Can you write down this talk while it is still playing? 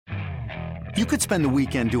You could spend the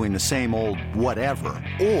weekend doing the same old whatever,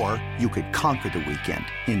 or you could conquer the weekend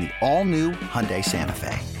in the all-new Hyundai Santa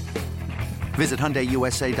Fe. Visit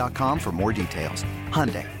HyundaiUSA.com for more details.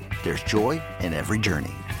 Hyundai, there's joy in every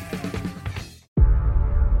journey.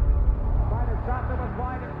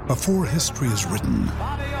 Before history is written,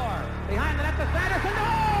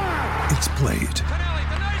 it's played.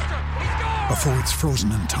 Before it's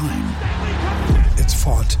frozen in time, it's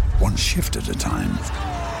fought one shift at a time.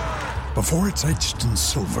 Before it's etched in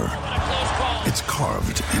silver, it's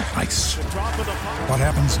carved in ice. What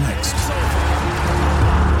happens next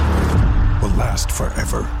will last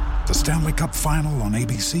forever. The Stanley Cup Final on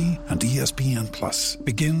ABC and ESPN Plus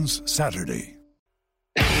begins Saturday.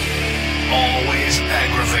 Always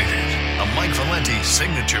Aggravated, a Mike Valenti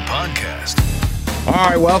signature podcast. All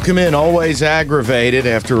right, welcome in. Always Aggravated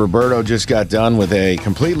after Roberto just got done with a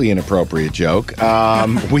completely inappropriate joke.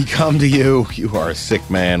 We come to you. You are a sick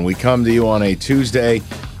man. We come to you on a Tuesday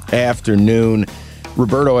afternoon.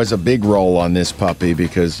 Roberto has a big role on this puppy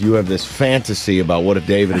because you have this fantasy about what if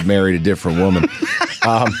David had married a different woman.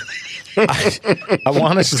 I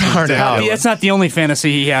want to start out. That's not the only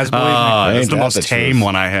fantasy he has, believe me. It's the most tame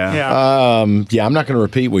one I have. Yeah, I'm not going to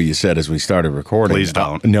repeat what you said as we started recording. Please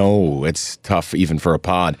don't. No, it's tough even for a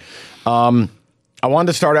pod. I wanted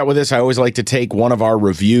to start out with this. I always like to take one of our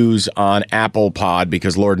reviews on Apple Pod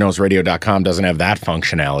because LordKnowsRadio.com doesn't have that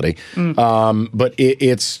functionality. But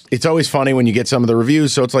it's always funny when you get some of the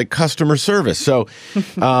reviews, so it's like customer service. So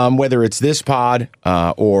whether it's this pod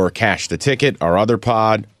or Cash the Ticket, our other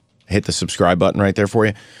pod, hit the subscribe button right there for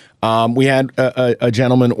you. We had a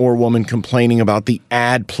gentleman or woman complaining about the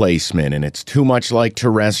ad placement, and it's too much like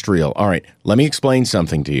terrestrial. All right, let me explain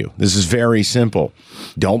something to you. This is very simple.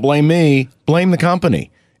 Don't blame me. Blame the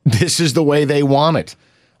company. This is the way they want it.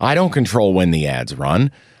 I don't control when the ads run.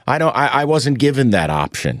 I wasn't given that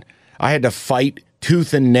option. I had to fight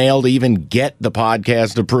tooth and nail to even get the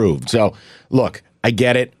podcast approved. So, look, I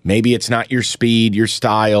get it. Maybe it's not your speed, your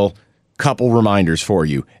style. Couple reminders for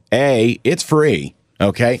you. A, it's free.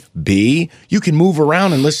 Okay. B, you can move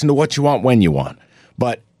around and listen to what you want when you want.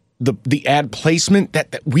 But the ad placement,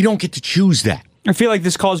 that we don't get to choose that. I feel like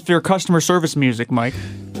this calls for your customer service music, Mike.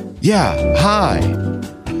 Yeah. Hi.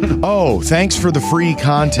 Oh, thanks for the free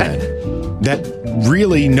content that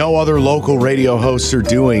really no other local radio hosts are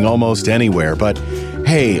doing almost anywhere. But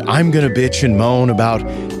hey, I'm going to bitch and moan about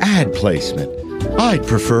ad placement. I'd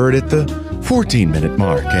prefer it at the 14-minute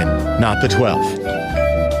mark and not the 12.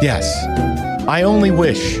 Yes. I only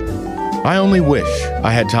wish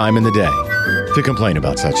I had time in the day to complain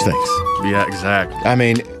about such things. Yeah, exactly. I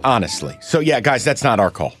mean, honestly. So, yeah, guys, that's not our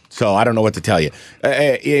call. So I don't know what to tell you.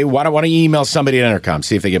 Why don't you email somebody at Intercom,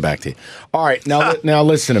 see if they get back to you. All right, now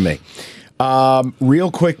listen to me. Real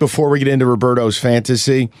quick before we get into Roberto's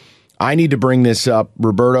fantasy, I need to bring this up.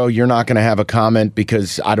 Roberto, you're not going to have a comment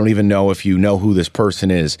because I don't even know if you know who this person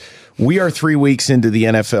is. We are 3 weeks into the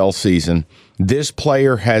NFL season. This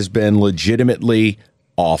player has been legitimately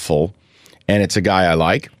awful, and it's a guy I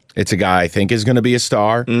like. It's a guy I think is going to be a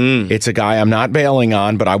star. It's a guy I'm not bailing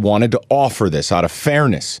on, but I wanted to offer this out of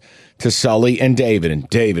fairness to Sully and David. And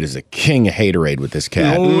David is a king of haterade with this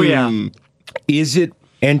cat. Oh, yeah. Is it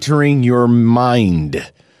entering your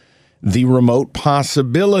mind the remote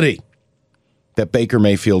possibility that Baker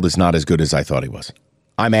Mayfield is not as good as I thought he was?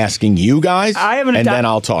 I'm asking you guys, then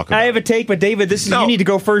I'll talk about it. I have a take, but David, you need to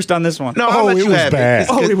go first on this one. No, I'll let you have bad.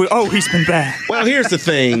 it. He's been bad. Well, here's the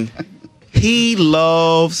thing. He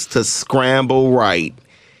loves to scramble right.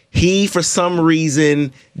 He, for some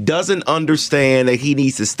reason, doesn't understand that he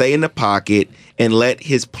needs to stay in the pocket and let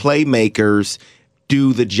his playmakers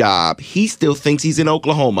do the job. He still thinks he's in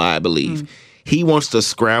Oklahoma, I believe. He wants to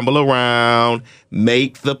scramble around,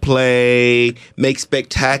 make the play, make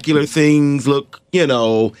spectacular things look,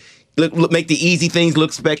 make the easy things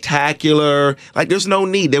look spectacular. Like, there's no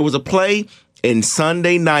need. There was a play in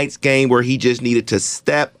Sunday night's game where he just needed to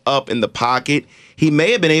step up in the pocket. He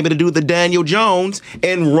may have been able to do the Daniel Jones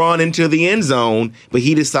and run into the end zone, but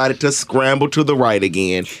he decided to scramble to the right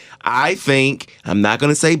again. I think, I'm not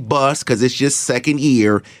going to say bust because it's just second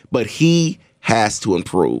year, but he has to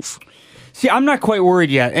improve. See, I'm not quite worried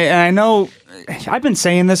yet. And I know I've been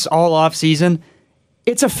saying this all offseason.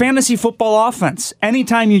 It's a fantasy football offense.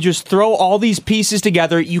 Anytime you just throw all these pieces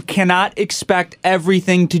together, you cannot expect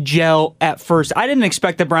everything to gel at first. I didn't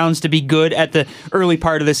expect the Browns to be good at the early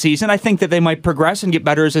part of the season. I think that they might progress and get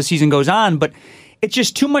better as the season goes on, but it's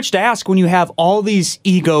just too much to ask when you have all these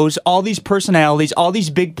egos, all these personalities, all these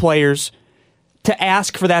big players to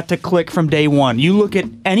ask for that to click from day one. You look at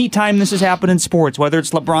any time this has happened in sports, whether it's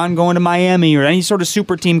LeBron going to Miami or any sort of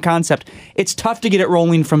super team concept, it's tough to get it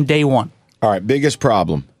rolling from day one. All right, biggest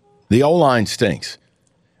problem. The O-line stinks.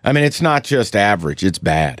 I mean, it's not just average, it's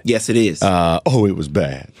bad. Yes, it is. It was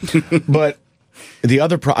bad. But the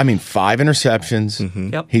other 5 interceptions.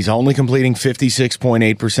 Mm-hmm. Yep. He's only completing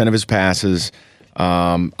 56.8% of his passes.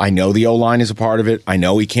 I know the O-line is a part of it. I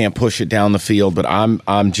know he can't push it down the field, but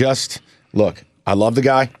I'm just, look, I love the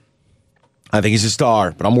guy. I think he's a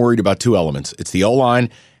star, but I'm worried about two elements. It's the O-line,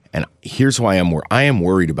 and here's why I am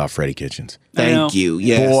worried about Freddie Kitchens. Thank you.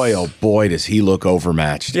 Yes. Boy, oh boy, does he look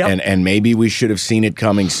overmatched. Yep. And maybe we should have seen it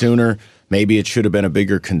coming sooner. Maybe it should have been a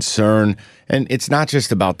bigger concern. And it's not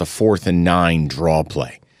just about the 4th and 9 draw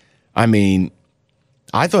play. I mean,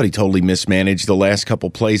 I thought he totally mismanaged the last couple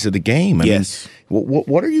plays of the game. I mean,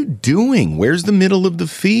 what are you doing? Where's the middle of the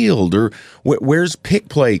field? Or where's pick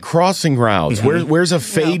play, crossing routes? Mm-hmm. Where's a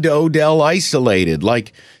fade to Odell isolated?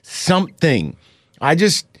 Like something.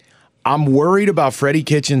 I'm worried about Freddie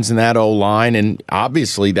Kitchens and that O-line, and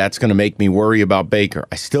obviously that's going to make me worry about Baker.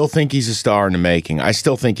 I still think he's a star in the making. I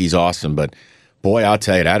still think he's awesome, but boy, I'll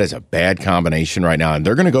tell you, that is a bad combination right now. And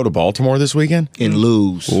they're going to go to Baltimore this weekend? And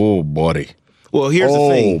lose. Oh, buddy. Well, here's the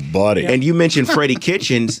thing. Oh, buddy. And you mentioned Freddie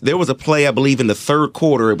Kitchens. There was a play, I believe, in the third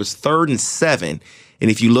quarter. It was 3rd and 7. And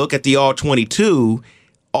if you look at the all-22,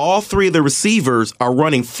 all 3 of the receivers are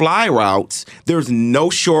running fly routes. There's no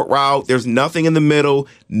short route. There's nothing in the middle,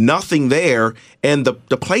 nothing there. And the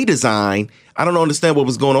play design, I don't understand what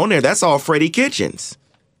was going on there. That's all Freddie Kitchens.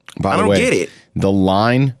 By I the don't way, get it. The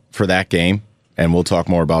line for that game, and we'll talk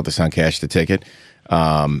more about this on Cash the Ticket,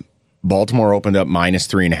 Baltimore opened up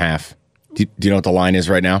 -3.5. Do you know what the line is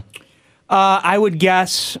right now? I would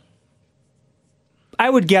guess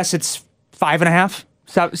it's 5.5,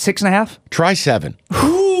 6.5. Try 7.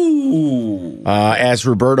 As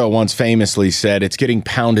Roberto once famously said, it's getting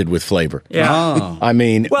pounded with flavor. Yeah. I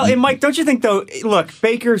mean, Well, and Mike, don't you think though? Look,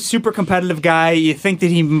 Baker's super competitive guy. You think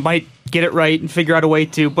that he might get it right and figure out a way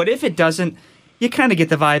to, but if it doesn't, you kind of get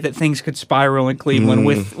the vibe that things could spiral in Cleveland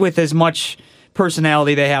with as much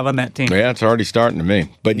personality they have on that team. yeah, it's already starting to me.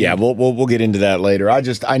 But yeah, we'll get into that later.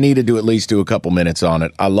 I needed to at least do a couple minutes on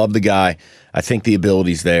it. I love the guy. I think the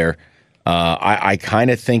ability's there. I kind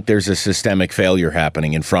of think there's a systemic failure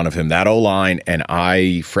happening in front of him. That O-line, and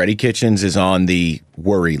Freddie Kitchens is on the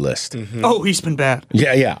worry list. Oh, he's been bad.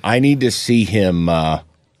 Yeah. I need to see him. I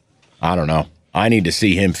don't know. I need to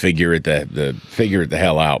see him figure it the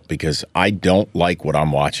hell out, because I don't like what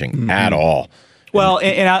I'm watching at all. Well,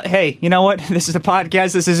 hey, you know what? This is a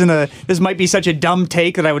podcast. This might be such a dumb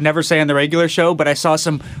take that I would never say on the regular show, but I saw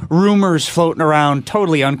some rumors floating around,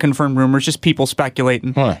 totally unconfirmed rumors, just people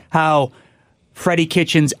speculating how Freddie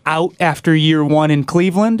Kitchens out after year 1 in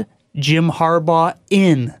Cleveland, Jim Harbaugh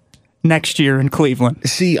in next year in Cleveland.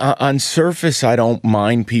 See, on surface, I don't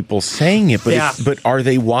mind people saying it, but but are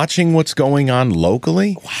they watching what's going on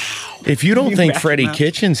locally? Wow. If you don't think Freddie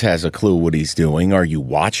Kitchens has a clue what he's doing, are you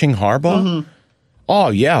watching Harbaugh? Oh,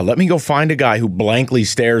 yeah, let me go find a guy who blankly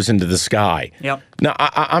stares into the sky. Yep. Now,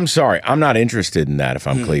 I'm sorry. I'm not interested in that if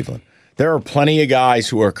I'm Cleveland. There are plenty of guys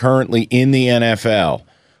who are currently in the NFL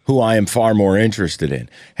who I am far more interested in.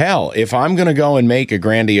 Hell, if I'm going to go and make a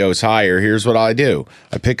grandiose hire, here's what I do.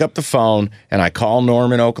 I pick up the phone, and I call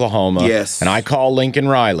Norman, Oklahoma. Yes. And I call Lincoln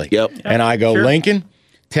Riley. Yep. And I go, Lincoln,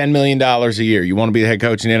 $10 million a year. You want to be the head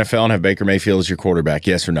coach in the NFL and have Baker Mayfield as your quarterback,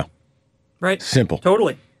 yes or no? Right. Simple.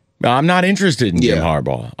 Totally. I'm not interested in Jim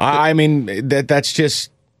Harbaugh. I mean, that's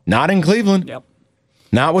just not in Cleveland. Yep.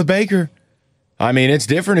 Not with Baker. I mean, it's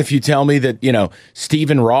different if you tell me that,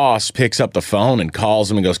 Stephen Ross picks up the phone and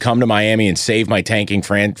calls him and goes, come to Miami and save my tanking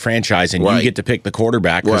franchise, and you get to pick the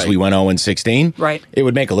quarterback because we went 0-16. Right. It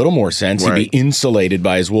would make a little more sense. He'd be insulated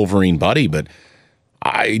by his Wolverine buddy, but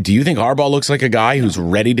do you think Harbaugh looks like a guy who's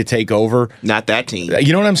ready to take over? Not that team.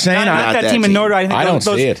 You know what I'm saying? Not that team, and nor do I think I don't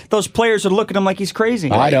see it. Those players are looking at him like he's crazy.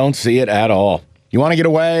 I don't see it at all. You want to get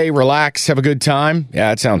away, relax, have a good time? Yeah,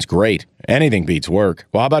 that sounds great. Anything beats work.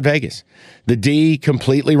 Well, how about Vegas? The D,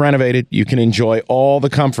 completely renovated. You can enjoy all the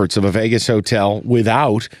comforts of a Vegas hotel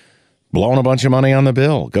without blowing a bunch of money on the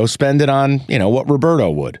bill. Go spend it on, what Roberto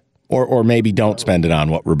would. Or maybe don't spend it on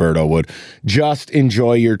what Roberto would. Just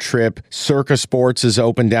enjoy your trip. Circa Sports is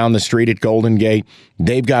open down the street at Golden Gate.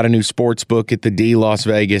 They've got a new sports book at the D Las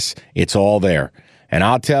Vegas. It's all there. And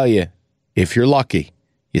I'll tell you, if you're lucky,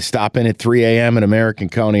 you stop in at 3 a.m. at American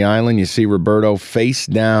Coney Island, you see Roberto face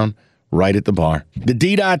down right at the bar.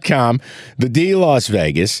 TheD.com, the D Las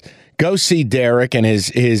Vegas. Go see Derek and his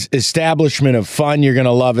establishment of fun. You're going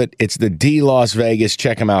to love it. It's the D Las Vegas.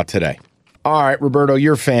 Check him out today. All right, Roberto,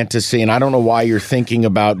 your fantasy, and I don't know why you're thinking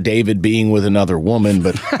about David being with another woman,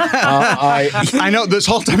 but I know this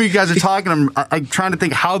whole time you guys are talking, I'm trying to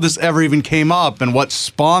think how this ever even came up and what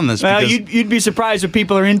spawned this. Well, you'd be surprised what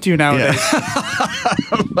people are into nowadays.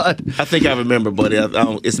 I think I remember, but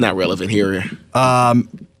it's not relevant here.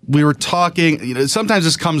 We were talking, sometimes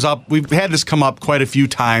this comes up, we've had this come up quite a few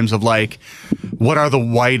times of like, what are the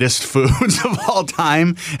whitest foods of all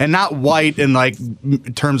time? And not white in like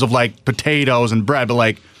terms of like potatoes and bread, but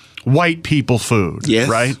like white people food, yes.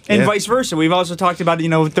 right? And vice versa. We've also talked about,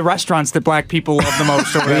 the restaurants that black people love the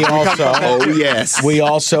most. We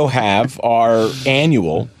also have our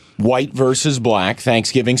annual White versus Black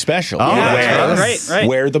Thanksgiving special.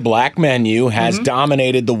 Where the black menu has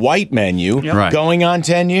dominated the white menu going on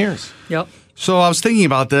 10 years. Yep. So I was thinking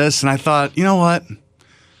about this and I thought, you know what?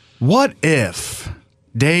 What if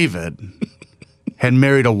David had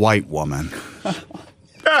married a white woman?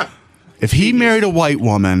 If he married a white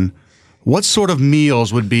woman, what sort of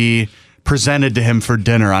meals would be presented to him for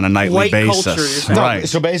dinner on a nightly White basis? culture, right.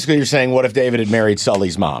 So basically you're saying, what if David had married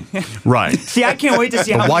Sully's mom? Right. See, I can't wait to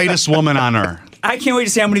see the whitest woman on earth. I can't wait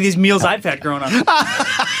to see how many of these meals I've had growing up.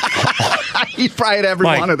 He fried every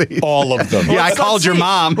one of these. All of them. Yeah, I called your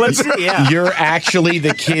mom. Let's see, yeah. You're actually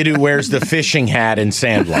the kid who wears the fishing hat in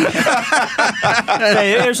Sandlot.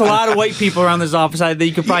 Hey, there's a lot of white people around this office that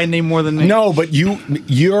you could probably name more than me. No, but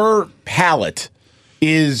your palate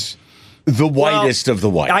is the whitest of the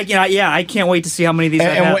white. I can't wait to see how many of these I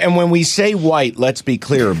have. And when we say white, let's be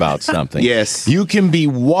clear about something. Yes. You can be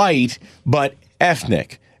white, but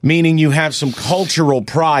ethnic, meaning you have some cultural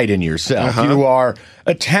pride in yourself. You are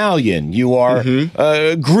Italian. You are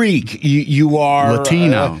Greek. You are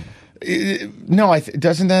Latino. No,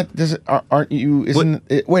 aren't you?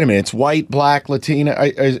 Wait a minute. It's white, black, Latino.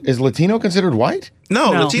 Is Latino considered white?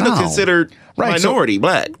 No. Latino considered minority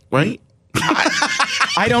black, right?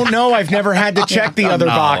 I don't know. I've never had to check the other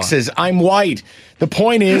boxes. I'm white. The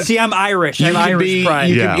point is, see, I'm Irish. I'm Irish pride.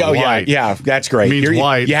 Yeah, that's great. Means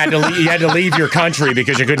white. You had to leave your country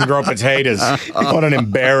because you couldn't grow potatoes. What an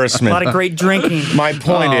embarrassment! A lot of great drinking. My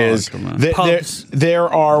point is, there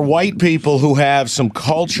are white people who have some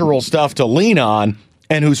cultural stuff to lean on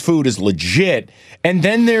and whose food is legit, and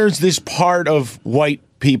then there's this part of white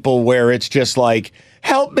people where it's just like,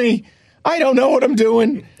 help me. I don't know what I'm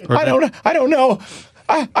doing. I don't know.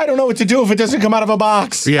 I don't know what to do if it doesn't come out of a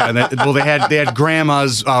box. Yeah, they had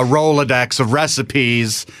grandma's Rolodex of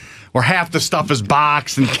recipes where half the stuff is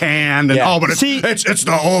boxed and canned. And, but it's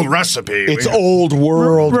the old recipe. It's old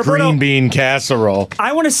world green bean casserole.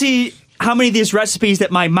 I want to see how many of these recipes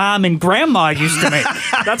that my mom and grandma used to make.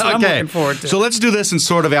 That's what I'm looking forward to. So let's do this in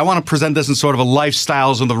sort of I want to present this in sort of a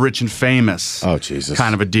lifestyles of the rich and famous. Oh, Jesus.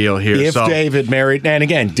 Kind of a deal here. If David married, and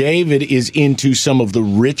again, David is into some of the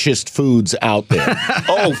richest foods out there.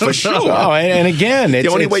 Oh, for sure. Oh, and again, it's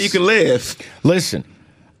the only way you can live. Listen.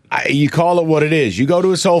 You call it what it is. You go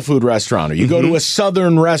to a soul food restaurant, or you go to a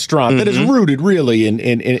southern restaurant that is rooted really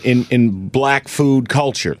in black food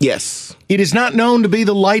culture. Yes. It is not known to be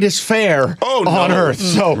the lightest fare on earth.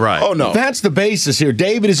 So that's the basis here.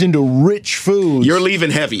 David is into rich foods. You're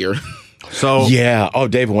leaving heavier. So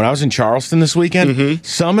David, when I was in Charleston this weekend,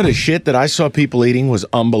 some of the shit that I saw people eating was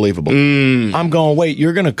unbelievable. I'm going, wait,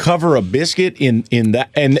 you're going to cover a biscuit in that,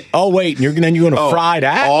 and you're going to fry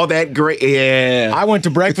that? All that great, yeah. I went to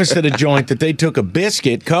breakfast at a joint that they took a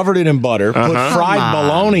biscuit, covered it in butter, put fried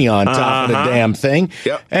bologna on top of the damn thing,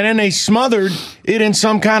 and then they smothered it in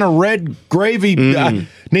some kind of red gravy.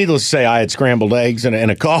 Needless to say, I had scrambled eggs and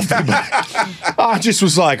a coffee, but I just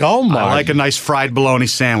was like, oh my. I like a nice fried bologna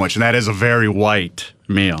sandwich, and that is a very white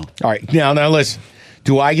meal. All right, now listen.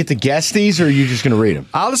 Do I get to guess these, or are you just going to read them?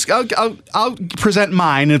 I'll present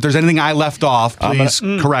mine. If there's anything I left off, please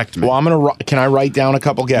correct me. Well, can I write down a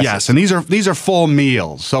couple guesses? Yes, and these are full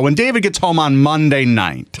meals. So when David gets home on Monday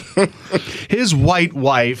night, his white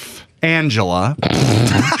wife Angela.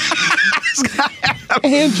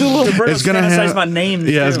 is going to have my name.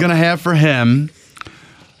 Yeah, is going to have for him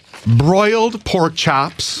broiled pork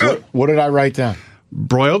chops. What did I write down?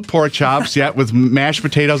 Broiled pork chops, with mashed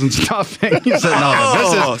potatoes and stuffing. He said,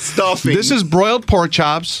 no, stuffing. This is broiled pork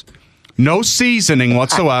chops. No seasoning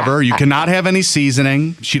whatsoever. You cannot have any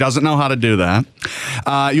seasoning. She doesn't know how to do that.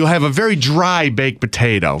 You'll have a very dry baked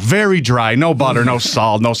potato. Very dry. No butter, no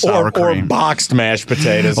salt, no sour cream. Or boxed mashed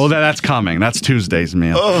potatoes. Oh, that's coming. That's Tuesday's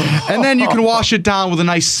meal. And then you can wash it down with a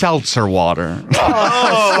nice seltzer water.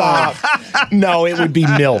 Stop. No, it would be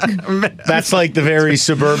milk. That's like the very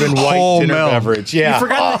suburban white whole dinner milk. beverage. Yeah.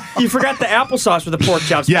 You forgot the applesauce with the pork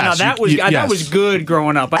chops. Yes, now, that was good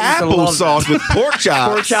growing up. I used to love Applesauce with pork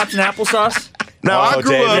chops. Pork chops and applesauce. Now, I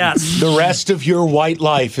grew David, up. Yes. The rest of your white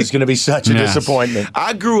life is going to be such a Yes. disappointment.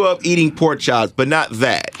 I grew up eating pork chops, but not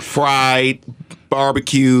that. Fried,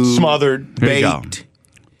 barbecue, Smothered. Here you go. baked.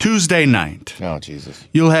 Tuesday night, Oh, Jesus.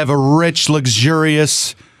 you'll have a rich,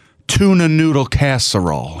 luxurious tuna noodle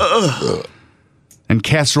casserole. And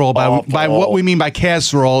casserole, by what we mean by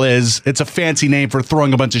casserole, is it's a fancy name for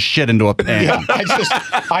throwing a bunch of shit into a pan. Yeah,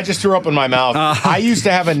 I just threw up in my mouth. I used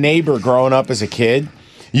to have a neighbor growing up as a kid.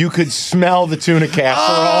 You could smell the tuna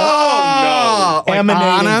casserole Like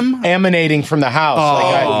on 'em? emanating from the house.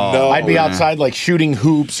 I'd be outside like shooting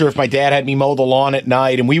hoops, or if my dad had me mow the lawn at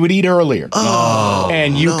night, and we would eat earlier.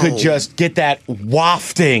 And you could just get that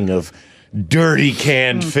wafting of dirty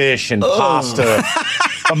canned fish and pasta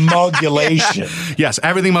emulgulation. Yes,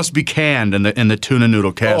 everything must be canned in the tuna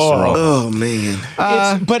noodle casserole. Oh man.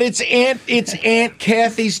 But it's Aunt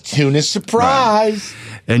Kathy's tuna surprise.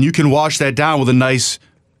 And you can wash that down with a nice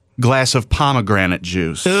glass of pomegranate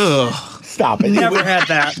juice. Stop it. Never had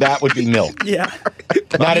that. That would be milk. Yeah.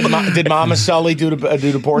 Now, did Mama Sully do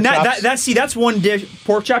the pork chops? That's one dish.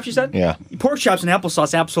 Pork chops, you said? Yeah. Pork chops and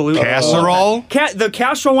applesauce, absolutely. Casserole? The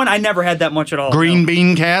casserole one, I never had that much at all. Green no.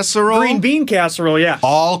 bean casserole? Green bean casserole, yeah.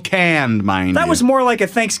 All canned, mind That you. was more like a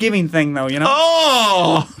Thanksgiving thing, though, you know?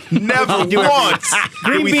 Oh, never once.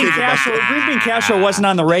 Green bean casserole wasn't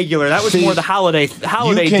on the regular. That was more the holiday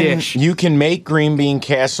dish. You can make green bean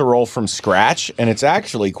casserole from scratch, and it's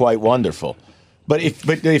actually quite wonderful. But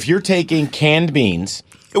if you're taking canned beans,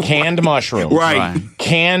 canned mushrooms, Right.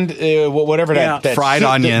 canned whatever that Fried soup,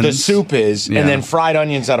 onions. the soup is, Yeah. and then fried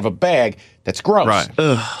onions out of a bag, that's gross. Right.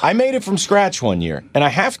 I made it from scratch one year, and I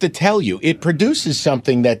have to tell you, it produces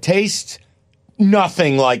something that tastes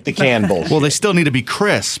nothing like the canned bullshit. Well, they still need to be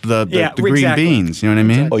crisp, the green exactly. beans. You know what I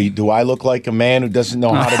mean? Oh, do I look like a man who doesn't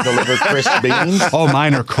know how to deliver crisp beans? Oh,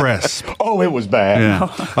 mine are crisp. Oh, it was bad.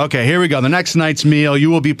 Yeah. Okay, here we go. The next night's meal, you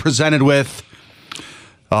will be presented with,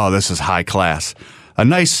 oh, this is high class, a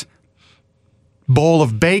nice bowl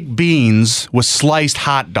of baked beans with sliced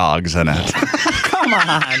hot dogs in it. Come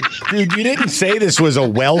on. Dude, you didn't say this was a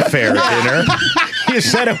welfare dinner. You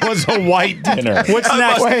said it was a white dinner. What's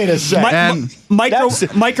next? Wait a second.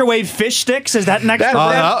 Microwave fish sticks? Is that next?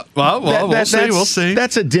 We'll see.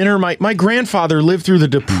 That's a dinner. My grandfather lived through the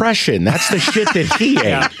Depression. That's the shit that he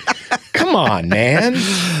ate. Come on, man.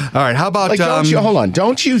 All right, how about... hold on.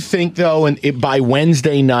 Don't you think, though, by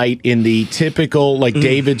Wednesday night in the typical,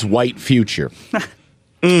 David's white future,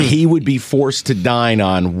 he would be forced to dine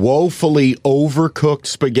on woefully overcooked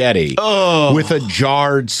spaghetti with a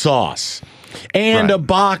jarred sauce and a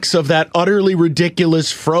box of that utterly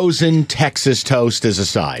ridiculous frozen Texas toast as a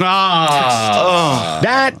side.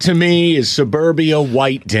 That, to me, is suburbia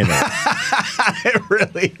white dinner. It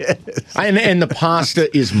really is. And the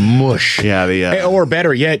pasta is mush. Yeah, or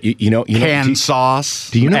better yet, canned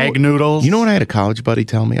sauce, egg noodles. You know what I had a college buddy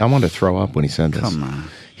tell me? I wanted to throw up when he said this. Come on.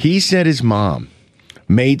 He said his mom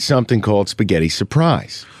made something called spaghetti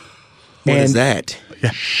surprise. What is that?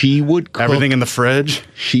 She would cook Everything in the fridge?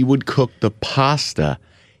 She would cook the pasta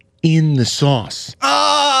in the sauce.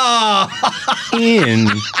 In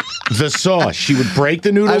the sauce. She would break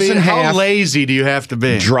the noodles in half. How lazy do you have to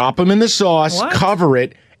be? Drop them in the sauce, What? cover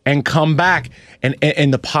it, and come back.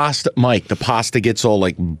 And the pasta, Mike, the pasta gets all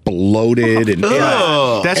bloated and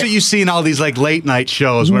That's what you see in all these late night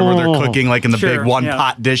shows where they're cooking in the Sure, big one yeah.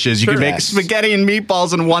 pot dishes. You Sure. can make Yes. spaghetti and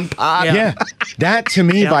meatballs in one pot. Yeah. That to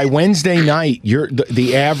me, by Wednesday night, you're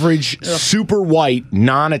the average super white,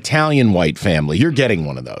 non-Italian white family. You're getting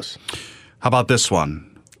one of those. How about this one?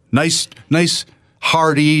 Nice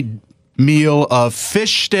hearty meal of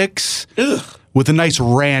fish sticks with a nice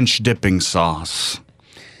ranch dipping sauce.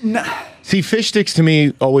 See, fish sticks to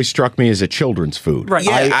me always struck me as a children's food. Right.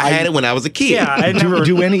 Yeah, I had it when I was a kid. Yeah, I never.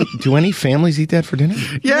 Do any families eat that for dinner?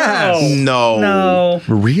 Yes. No.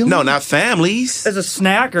 Really? No, not families. As a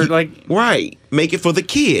snack or Right. Make it for the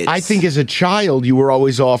kids. I think as a child, you were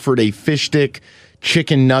always offered a fish stick,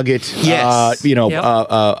 chicken nugget, Yes. Yep.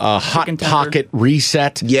 a hot Chicken tender. pocket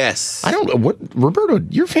reset. Yes. I don't know what Roberto.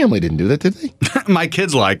 Your family didn't do that, did they? My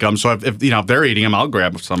kids like them, so if they're eating them, I'll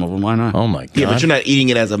grab some of them. Why not? Oh my god! Yeah, but you're not eating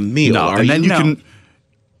it as a meal, No, are and you? then you No. can,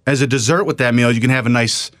 as a dessert with that meal, you can have a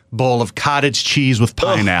nice bowl of cottage cheese with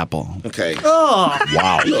pineapple. Okay. Wow.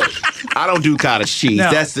 I don't do cottage cheese.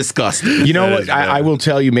 No. That's disgusting. You know what? I will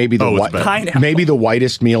tell you maybe Oh, it's bad. Pineapple. maybe the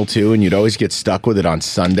whitest meal too, and you'd always get stuck with it on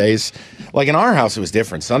Sundays. Like in our house, it was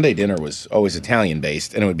different. Sunday dinner was always Italian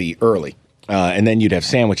based, and it would be early, and then you'd have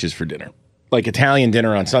sandwiches for dinner. Like Italian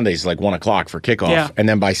dinner on Sundays is 1 o'clock for kickoff, Yeah. and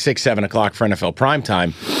then by 6, 7 o'clock for NFL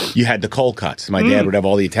primetime, you had the cold cuts. My dad would have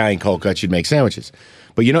all the Italian cold cuts. You'd make sandwiches,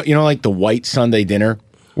 but like the white Sunday dinner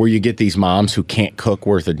where you get these moms who can't cook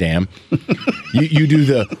worth a damn. you do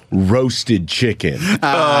the roasted chicken,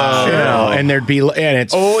 and there'd be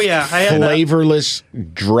it's I had flavorless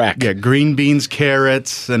dreck. Yeah, green beans,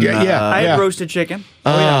 carrots, and I had roasted chicken.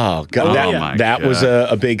 Oh, God, that was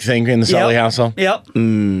a big thing in the Sully household. Yep,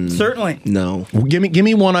 certainly. No. Give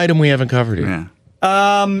me one item we haven't covered here. Yeah.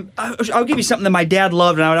 I'll give you something that my dad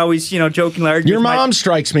loved, and I would always, jokingly argue. Your mom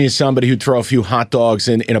strikes me as somebody who'd throw a few hot dogs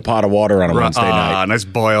in a pot of water on a Wednesday night. Nice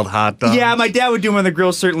boiled hot dog. Yeah, my dad would do them on the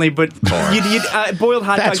grill, certainly, but you'd boiled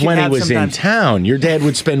hot dogs. That's when he was sometimes. in town. Your dad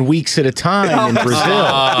would spend weeks at a time in Brazil.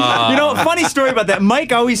 Funny story about that.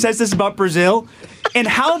 Mike always says this about Brazil. And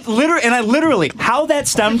how that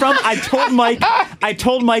stemmed from, I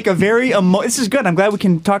told Mike a very this is good. I'm glad we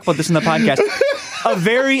can talk about this in the podcast. A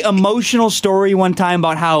very emotional story one time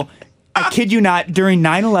about how, I kid you not, during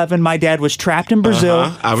 9/11, my dad was trapped in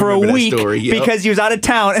Brazil for a week because he was out of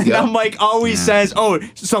town. And now Mike always says,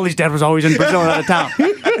 Sully's dad was always in Brazil and out of town,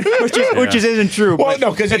 which isn't true. Well,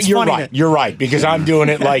 no, because you're right. You're right, because I'm doing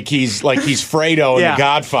it like he's Fredo in The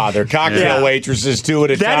Godfather. Cocktail waitresses, 2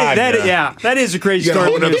 at a time. That is a crazy story.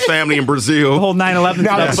 Whole other family in Brazil. The whole 9/11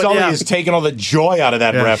 Now stuff. Sully has taken all the joy out of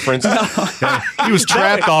that reference. He was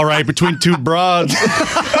trapped all right between 2 broads.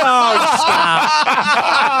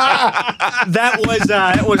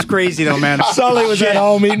 That was crazy though, man. Sully was at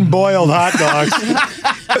home eating boiled hot dogs.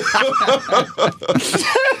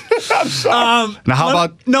 I'm sorry. Now, how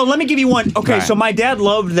about? No, let me give you one. Okay, so my dad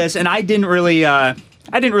loved this, and I didn't really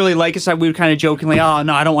like it. So we would kind of jokingly, "Oh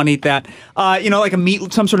no, I don't want to eat that." Like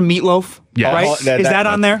some sort of meatloaf. Yeah, right? Is that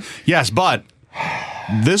on there? Yes, but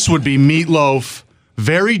this would be meatloaf.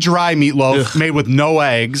 Very dry meatloaf made with no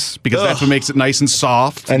eggs because that's what makes it nice and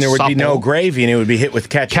soft. And there would be supple. no gravy, and it would be hit with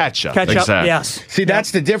ketchup. Ketchup, exactly. yes. See, that's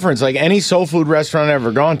the difference. Like any soul food restaurant I've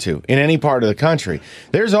ever gone to in any part of the country,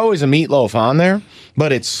 there's always a meatloaf on there,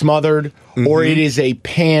 but it's smothered or it is a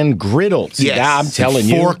pan griddled. See, I'm telling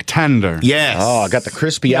you. Fork tender. Yes. Oh, I got the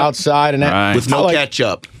crispy outside and that. Right. With no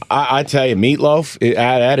ketchup. I tell you, meatloaf,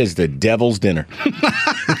 that is the devil's dinner.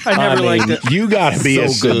 I never liked it. You got to be So a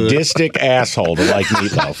good. sadistic asshole to like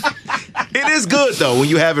meatloaf. It is good, though, when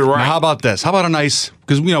you have it right. Now, how about this? How about a nice,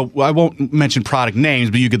 because, I won't mention product names,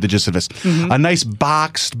 but you get the gist of this. A nice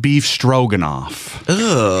boxed beef stroganoff.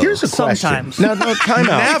 Here's a question. Sometimes. No, time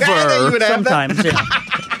out. Never. Sometimes,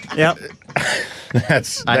 yeah.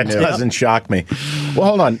 That doesn't shock me. Well,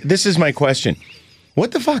 hold on. This is my question.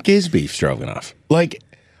 What the fuck is beef stroganoff? Like,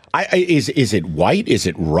 is it white? Is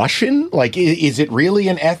it Russian? Like, is it really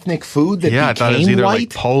an ethnic food that became I thought it was either white? like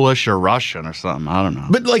Polish or Russian or something. I don't know.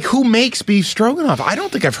 But like, who makes beef stroganoff? I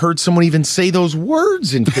don't think I've heard someone even say those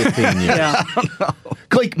words in 15 years. Yeah.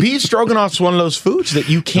 Like, beef stroganoff's one of those foods that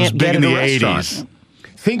you can't get in in a the restaurant. 80s.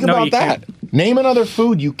 Think No, about you that. Name another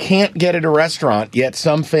food you can't get at a restaurant, yet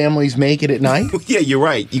some families make it at night. Yeah, you're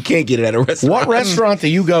right. You can't get it at a restaurant. What restaurant do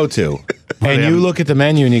you go to and you look at the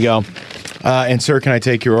menu and you go, and sir, can I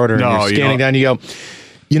take your order? And No, you're you scanning don't. down,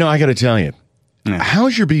 you go, I got to tell you,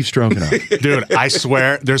 how's your beef stroganoff? Dude, I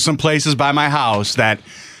swear, there's some places by my house that,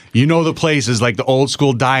 the places like the old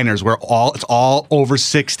school diners where it's all over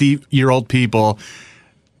 60-year-old people.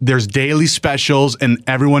 There's daily specials, and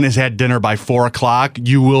everyone has had dinner by 4 o'clock.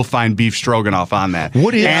 You will find beef stroganoff on that.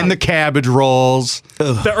 What is- and the cabbage rolls.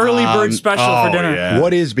 The early bird special for dinner. yeah.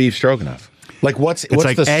 What is beef stroganoff? Like, what's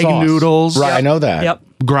like the egg sauce? noodles. Right, Yep. I know that. Yep.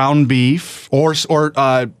 Ground beef or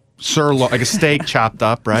sirloin, like a steak chopped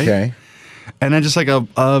up, right? Okay. And then just like a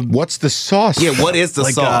What's the sauce? Yeah, what is the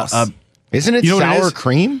like sauce? Isn't it You know what it sour is?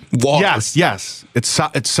 cream? Water. yes.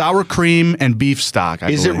 It's sour cream and beef stock.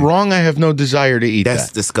 Is it believe. wrong? I have no desire to eat That's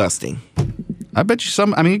that. disgusting. I bet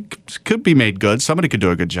you it could be made good. Somebody could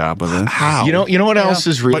do a good job with it. How? You know what else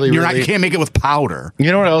is But really, you really can't make it with powder. You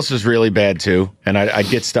know what else is really bad too? And I'd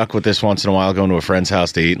get stuck with this once in a while going to a friend's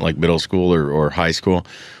house to eat in like middle school or high school.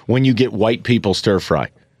 When you get white people stir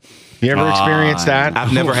fry. You ever experienced that?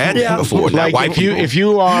 I've never had that before. Like White if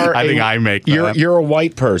you are I think I make that. you're a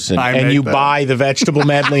white person I and make you that. buy the vegetable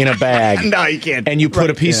medley in a bag. No, you can't. And you put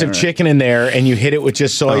a piece of chicken in there and you hit it with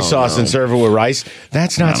just soy sauce and serve it with rice.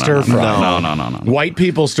 That's not stir fry. No. White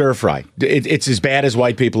people stir fry. It's as bad as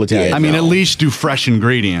white people Italian. I mean, at least do fresh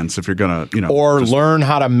ingredients if you're gonna, or learn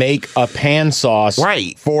how to make a pan sauce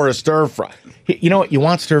for a stir fry. You know what? You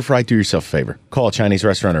want stir fry? Do yourself a favor. Call a Chinese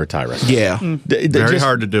restaurant or a Thai restaurant. Yeah. very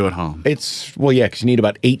hard to do at home. It's because you need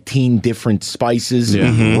about 18 different spices,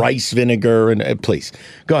 rice vinegar, and please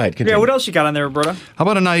go ahead. Continue. Yeah, what else you got on there, Roberta? How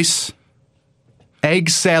about a nice egg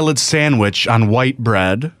salad sandwich on white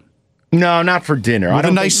bread No, not for dinner. I With a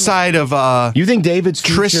don't nice think, side of You think David's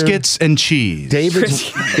future- Triscuits and cheese.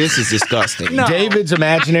 David's This is disgusting. David's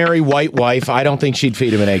imaginary white wife, I don't think she'd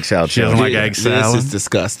feed him an egg salad. She doesn't like egg This salad. is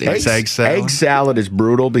disgusting. Egg salad. Egg salad is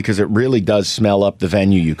brutal because it really does smell up the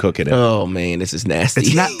venue you cook it in. Oh man, this is nasty.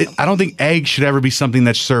 It's not. I don't think eggs should ever be something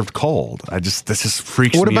that's served cold. This just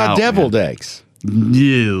freaks What me out. about deviled eggs?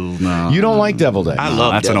 Ew, no. You don't like deviled eggs? I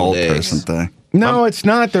love That's an deviled old eggs. person thing. No, it's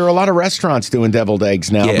not. There are a lot of restaurants doing deviled eggs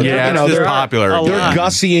now. Yeah. but Yeah, you know, it's they're, just popular. they're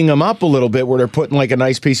gussying them up a little bit where they're putting like a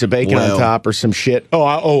nice piece of bacon on Well- top or some shit.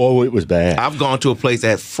 Oh, it was bad. I've gone to a place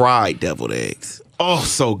that fried deviled eggs. Oh,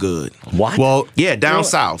 so good. What? Well, Yeah, down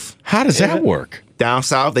south. how does that work? Down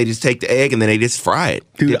south, they just take the egg and then they just fry it.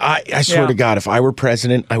 Dude, I swear to God, if I were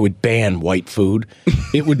president, I would ban white food.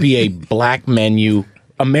 It would be a black menu.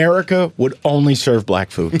 America would only serve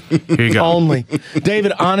black food. Here you go. Only.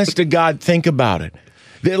 David, honest to God, think about it.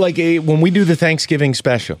 When we do the Thanksgiving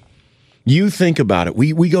special, you think about it.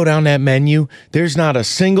 We go down that menu. There's not a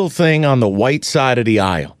single thing on the white side of the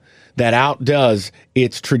aisle that outdoes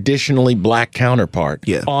its traditionally black counterpart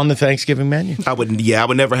on the Thanksgiving menu. I would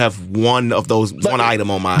never have one of those, one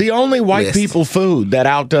item on my The only white list. people food that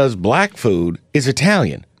outdoes black food is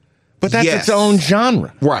Italian. But that's Yes. its own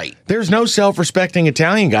genre. Right. There's no self-respecting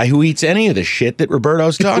Italian guy who eats any of the shit that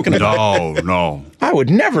Roberto's talking about. no. I would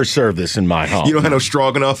never serve this in my home. You don't have no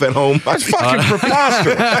stroganoff at home? That's fucking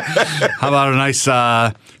preposterous. How about a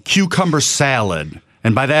nice cucumber salad?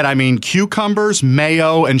 And by that I mean cucumbers,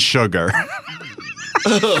 mayo, and sugar.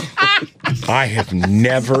 I have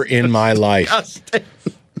never in my life.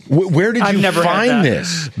 Where did I've you never had find that.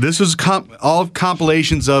 this? This was all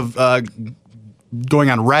compilations of going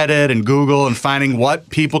on Reddit and Google and finding what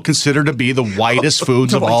people consider to be the whitest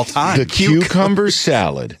foods of all time. The cucumber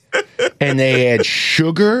salad. And they add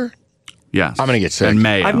sugar. Yes. I'm gonna get sick. And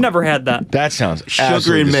mayo. I've never had that. That sounds Sugar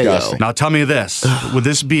absolutely and mayo. disgusting. Now tell me this. Would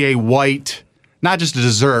this be a white, not just a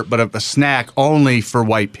dessert, but a snack only for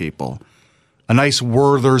white people? A nice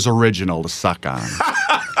Werther's original to suck on.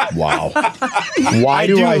 Wow. Why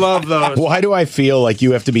do do I love those. Why do I feel like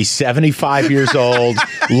you have to be 75 years old,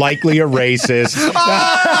 likely a racist?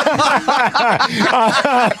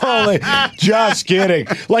 Just kidding.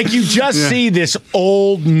 Like you just see this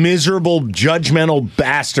old, miserable, judgmental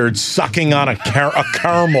bastard sucking on a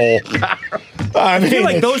caramel. I I feel mean,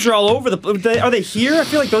 like those are all over the. Are they here? I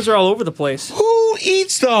feel like those are all over the place. who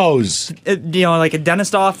eats those? Like a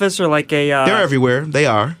dentist office or like a. They're everywhere. They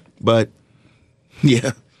are. But, yeah,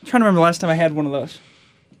 I'm trying to remember the last time I had one of those.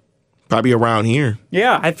 probably around here.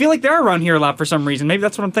 Yeah, I feel like they're around here a lot for some reason. Maybe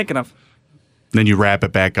that's what I'm thinking of. Then you wrap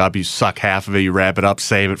it back up. You suck half of it. You wrap it up.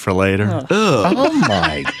 Save it for later. Oh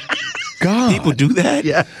my God. People do that?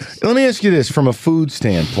 Yeah. Let me ask you this from a food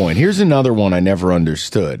standpoint. Here's another one I never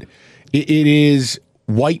understood. It is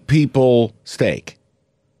white people steak.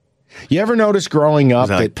 You ever notice growing up Is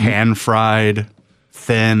that like pan fried,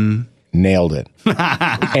 thin? nailed it.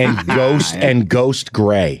 and ghost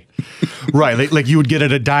gray. Right, like you would get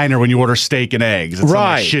at a diner when you order steak and eggs. It's some,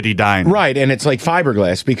 like, shitty diner. Right, and it's like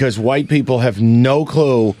fiberglass because white people have no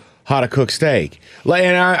clue how to cook steak. Like,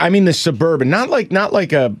 and I mean the suburban, not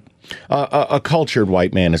like a cultured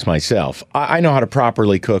white man as myself. I know how to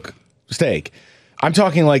properly cook steak. I'm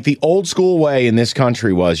talking like the old school way in this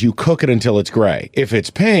country was you cook it until it's gray. If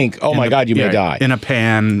it's pink, oh my God, you may die. In a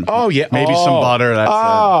pan. Oh yeah, Maybe some butter. That's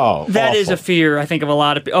That is awful. a fear, I think, of a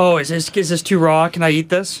lot of people. Oh, is this too raw? Can I eat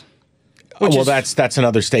this? Well, that's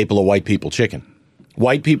another staple of white people chicken.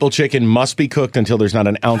 White people chicken must be cooked until there's not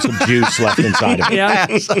an ounce of juice left inside of it. Yeah.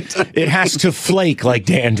 It has to flake like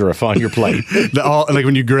dandruff on your plate. like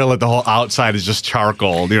when you grill it, the whole outside is just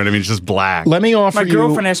charcoal. You know what I mean? It's just black. Let me offer My you.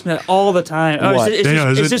 girlfriend asks me that all the time. Oh, What? Daniel,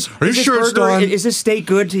 is is this sure it's burger? done? Is this steak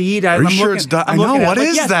good to eat? Are you sure it's done? I know, what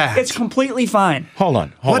is that? It's completely fine. Hold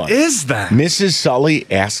on. What is that? Mrs. Sully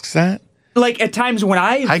asks that? Like at times when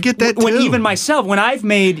I get that when too. even myself when I've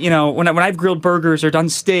made when I've grilled burgers or done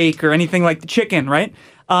steak or anything like the chicken, right?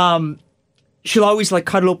 She'll always like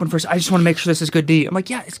cut it open first. I just want to make sure this is good to eat. I'm like,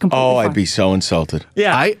 yeah, it's completely Oh, fine. I'd be so insulted.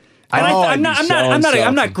 Yeah. I- And Oh, I'm I'd be so not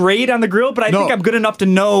insulted. great on the grill, but I No. think I'm good enough to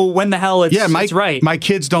know when the hell it's right. My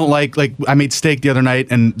kids don't like I made steak the other night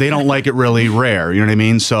and they don't like it really rare. You know what I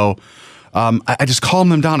mean? So I just calm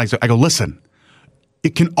them down. I go, listen,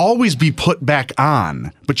 it can always be put back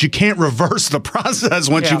on, but you can't reverse the process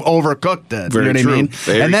once Yeah. you've overcooked it. Very you know what true. I mean?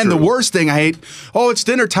 Very and then true. the worst thing I hate, it's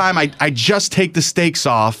dinner time. I just take the steaks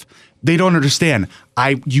off. They don't understand.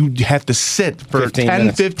 You have to sit for 15 10,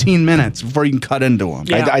 minutes. 15 minutes before you can cut into them.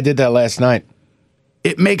 Yeah. I did that last night.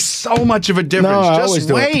 It makes so much of a difference. I Just always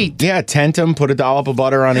do it. wait. Yeah, tent them, put a dollop of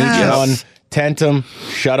butter on Yes. each one, tent them,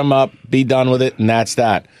 shut them up, be done with it, and that's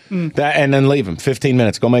that. That, and then leave them. 15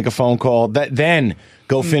 minutes. Go make a phone call. Then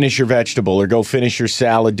go finish your vegetable or go finish your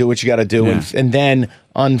salad. Do what you got to do, and then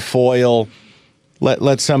unfoil.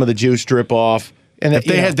 Let some of the juice drip off. And if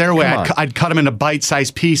they had their way, I'd cut them into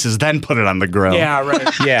bite-sized pieces, then put it on the grill. Yeah,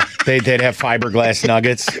 right. Yeah, they'd have fiberglass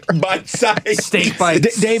nuggets. Bite-sized Steak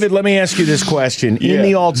bites. David, let me ask you this question. In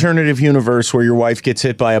the alternative universe where your wife gets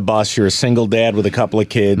hit by a bus, you're a single dad with a couple of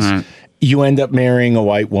kids, you end up marrying a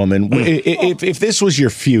white woman. If this was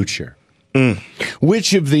your future,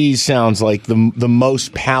 which of these sounds like the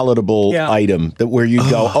most palatable item that where you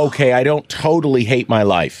go, okay, I don't totally hate my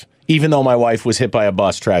life, even though my wife was hit by a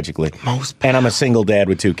bus tragically, and I'm a single dad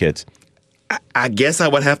with 2 kids? I guess I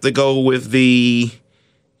would have to go with the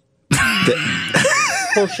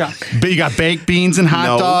Pork chops. But you got baked beans and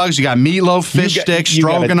hot dogs. You got meatloaf, fish sticks,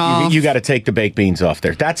 stroganoff. You got to take the baked beans off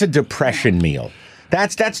there. That's a depression meal.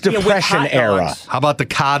 That's depression era. How about the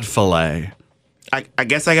cod fillet? I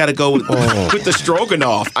guess I got to go with the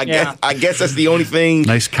stroganoff. I guess that's the only thing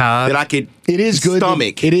nice cod that I could It is good.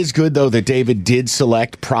 stomach. It is good, though, that David did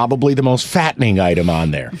select probably the most fattening item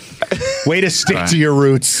on there. Way to stick to your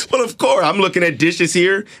roots. Well, of course. I'm looking at dishes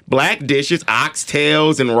here. Black dishes,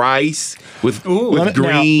 oxtails and rice with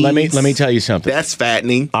greens. Now, let me tell you something. That's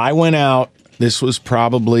fattening. I went out. This was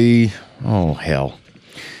probably,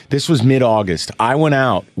 this was mid-August. I went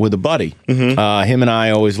out with a buddy. Him and I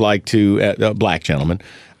always like to, a black gentleman,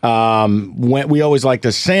 we always like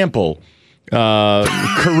to sample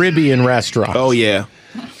Caribbean restaurants. Oh, yeah.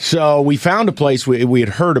 So we found a place we had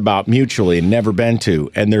heard about mutually and never been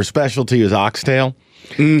to, and their specialty is oxtail.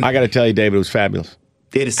 I got to tell you, David, it was fabulous.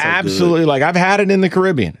 It is so absolutely good. Like I've had it in the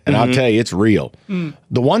Caribbean, and I'll tell you, it's real.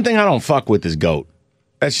 The one thing I don't fuck with is goat.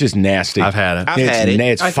 That's just nasty. I've had it.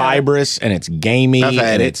 It's fibrous and it's gamey. I've had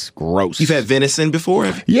and it. It's gross. You've had venison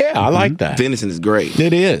before? Yeah, I like that. Venison is great.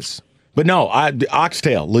 It is. But no,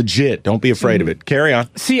 oxtail, legit. Don't be afraid of it. Carry on.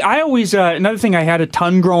 See, I always, another thing I had a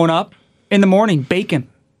ton growing up, in the morning, bacon.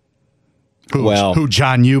 Who,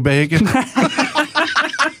 John Bacon?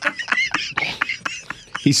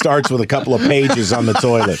 He starts with a couple of pages on the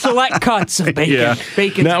toilet. Select cuts of bacon. Yeah.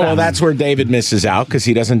 Bacon's No, well, best. that's where David misses out because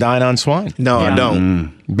he doesn't dine on swine. No, I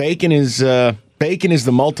don't. Bacon is the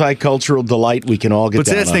multicultural delight we can all get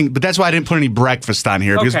down on. But that's why I didn't put any breakfast on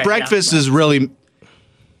here because Okay, breakfast is really,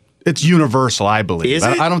 it's universal, I believe. Is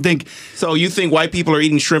it? I don't think. So you think white people are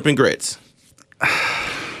eating shrimp and grits?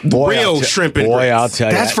 Real shrimp and boy, grits. I'll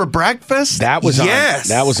tell you. That's for breakfast? That was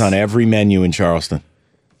on every menu in Charleston.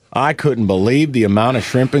 I couldn't believe the amount of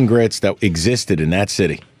shrimp and grits that existed in that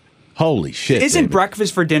city. Holy shit. Isn't David.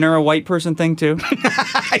 breakfast for dinner a white person thing, too?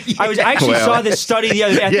 I actually saw this study the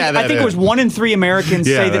other day. I think it was 1 in 3 Americans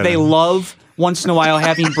say that they love, once in a while,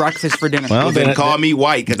 having breakfast for dinner. Well, Then call me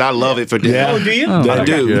white because I love it for dinner. Yeah. Oh, do you? I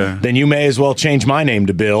do. Yeah. Then you may as well change my name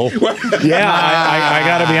to Bill. Yeah, I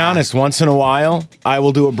got to be honest. Once in a while, I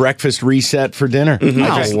will do a breakfast reset for dinner.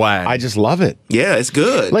 No way. I just love it. Yeah, it's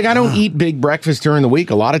good. Like, I don't eat big breakfast during the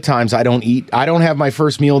week. A lot of times I don't have my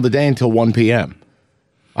first meal of the day until 1 p.m.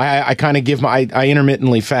 I kind of I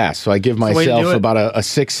intermittently fast. So I give way to myself do it. about a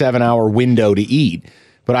 6-7 hour window to eat.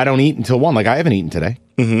 But I don't eat until 1. Like, I haven't eaten today.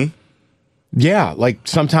 Mm-hmm. Yeah, like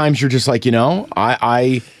sometimes you're just like,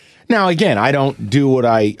 I now again, I don't do what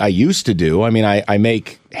I used to do. I mean, I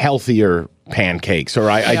make healthier pancakes or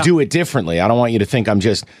I do it differently. I don't want you to think I'm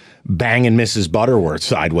just banging Mrs. Butterworth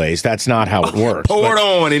sideways. That's not how it works. Pour it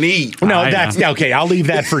on and eat. No, that's okay. I'll leave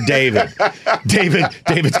that for David.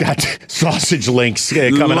 David's got sausage links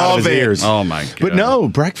coming out of his Love it. ears. Oh, my God. But no,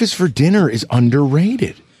 breakfast for dinner is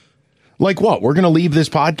underrated. Like what? We're going to leave this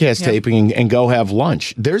podcast taping and go have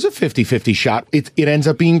lunch. There's a 50-50 shot. It ends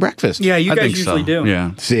up being breakfast. Yeah, you I guys think usually so. do.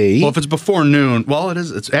 Yeah. See? Well, if it's before noon,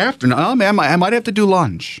 it's after. I might have to do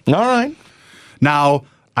lunch. All right. Now,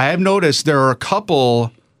 I have noticed there are a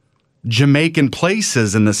couple Jamaican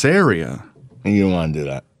places in this area. You don't want to do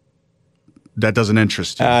that. That doesn't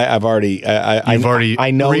interest you. I've already. You've already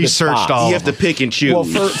I know the researched spots. all You of have to pick and choose.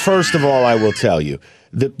 Well, first of all, I will tell you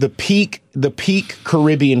the peak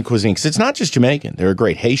Caribbean cuisine. 'Cause it's not just Jamaican. There are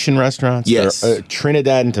great Haitian restaurants. Yes. There are,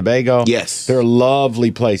 Trinidad and Tobago. Yes. There are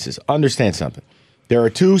lovely places. Understand something. There are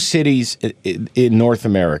 2 cities in North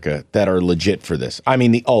America that are legit for this. I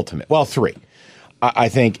mean, the ultimate. Well, 3. I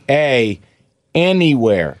think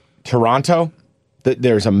anywhere. Toronto.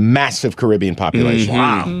 There's a massive Caribbean population.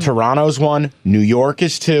 Wow. Toronto's 1. New York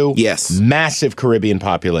is 2. Yes. Massive Caribbean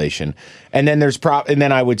population. And then and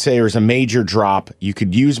then I would say there's a major drop. You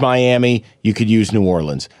could use Miami. You could use New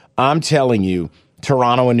Orleans. I'm telling you,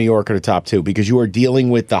 Toronto and New York are the top 2 because you are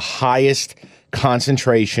dealing with the highest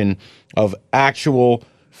concentration of actual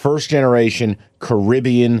first-generation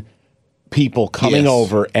Caribbean people coming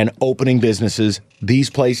over and opening businesses. These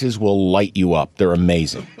places will light you up. They're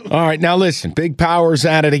amazing. All right, now listen, Big Power's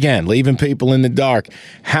at it again, leaving people in the dark.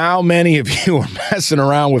 How many of you are messing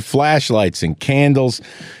around with flashlights and candles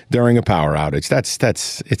during a power outage?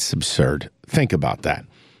 It's absurd. Think about that.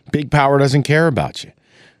 Big Power doesn't care about you.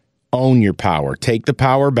 Own your power. Take the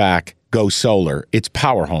power back. Go solar. It's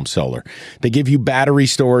Power Home Solar. They give you battery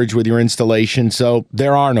storage with your installation, so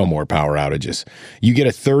there are no more power outages. You get a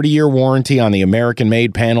 30-year warranty on the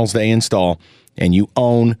American-made panels they install, and you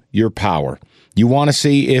own your power. You want to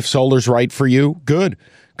see if solar's right for you? Good.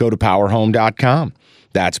 Go to powerhome.com.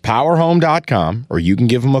 That's powerhome.com, or you can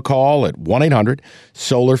give them a call at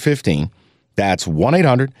 1-800-SOLAR-15. That's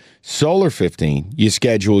 1-800-SOLAR-15. You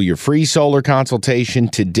schedule your free solar consultation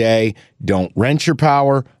today. Don't rent your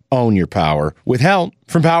power. Own your power with help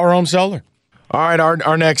from Power Home Solar. All right,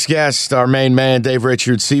 our next guest, our main man, Dave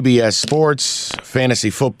Richards, CBS Sports, Fantasy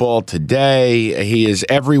Football Today. He is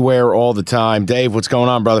everywhere all the time. Dave, what's going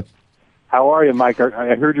on, brother? How are you, Mike?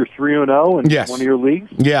 I heard you're 3-0 in yes. one of your leagues.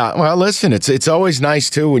 Yeah, well, listen, it's always nice,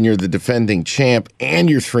 too, when you're the defending champ and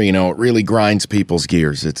you're 3-0. It really grinds people's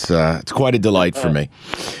gears. It's quite a delight for me.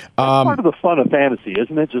 That's part of the fun of fantasy,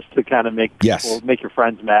 isn't it? Just to kind of make people, make your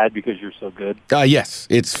friends mad because you're so good. Yes,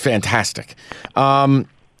 it's fantastic.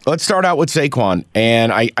 Let's start out with Saquon.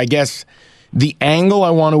 And I guess the angle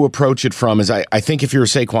I want to approach it from is I think if you're a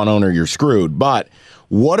Saquon owner, you're screwed. But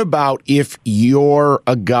what about if you're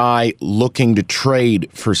a guy looking to trade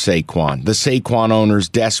for Saquon? The Saquon owner's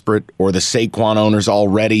desperate, or the Saquon owner's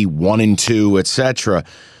already 1-2, etc.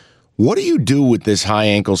 What do you do with this high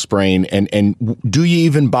ankle sprain, and do you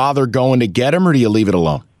even bother going to get him, or do you leave it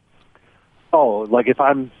alone? Oh, like if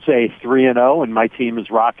I'm, say, 3-0 and my team is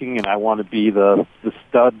rocking and I want to be the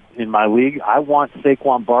stud in my league, I want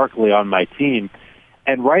Saquon Barkley on my team.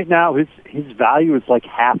 And right now, his value is like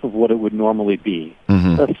half of what it would normally be,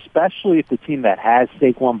 especially if the team that has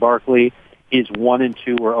Saquon Barkley is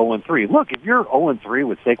 1-2 or 0-3. Look, if you're 0-3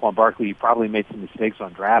 with Saquon Barkley, you probably made some mistakes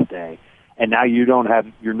on draft day, and now you don't have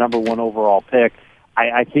your number one overall pick.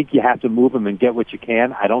 I think you have to move him and get what you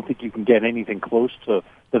can. I don't think you can get anything close to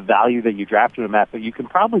the value that you drafted him at, but you can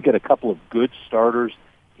probably get a couple of good starters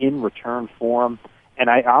in return for him. And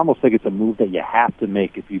I almost think it's a move that you have to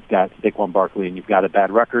make if you've got Saquon Barkley and you've got a bad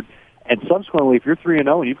record. And subsequently, if you're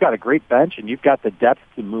 3-0 and you've got a great bench and you've got the depth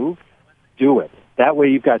to move, do it. That way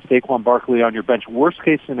you've got Saquon Barkley on your bench. Worst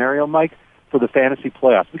case scenario, Mike, for the fantasy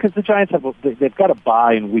playoffs, because the Giants they've got a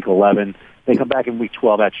bye in Week 11. They come back in Week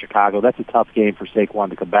 12 at Chicago. That's a tough game for Saquon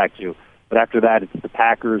to come back to. But after that, it's the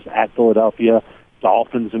Packers at Philadelphia,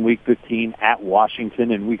 Dolphins in Week 15, at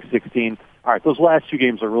Washington in Week 16. All right, those last two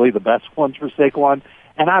games are really the best ones for Saquon.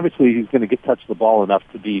 And obviously, he's going to touch the ball enough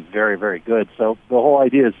to be very, very good. So the whole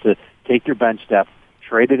idea is to take your bench depth,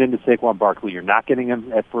 trade it into Saquon Barkley. You're not getting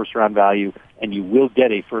him at first-round value, and you will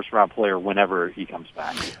get a first-round player whenever he comes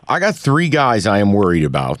back. I got three guys I am worried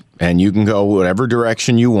about, and you can go whatever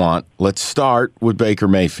direction you want. Let's start with Baker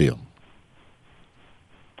Mayfield.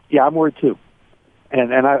 Yeah, I'm worried too.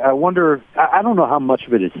 And I wonder, I don't know how much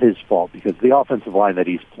of it is his fault, because the offensive line that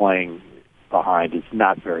he's playing behind is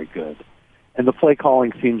not very good. And the play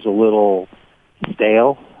calling seems a little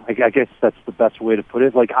stale. I guess that's the best way to put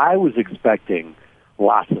it. Like, I was expecting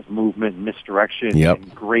lots of movement and misdirection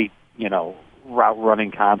and great, route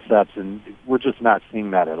running concepts, and we're just not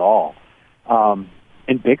seeing that at all.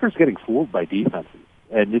 And Baker's getting fooled by defenses,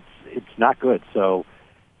 and it's not good. So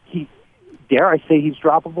dare I say he's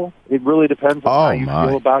droppable? It really depends on how you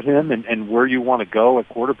feel about him and where you want to go at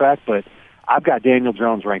quarterback, but I've got Daniel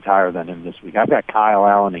Jones ranked higher than him this week. I've got Kyle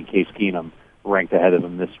Allen and Case Keenum ranked ahead of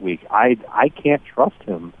him this week. I can't trust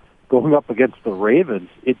him going up against the Ravens.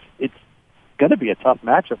 It's going to be a tough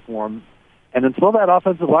matchup for him. And until that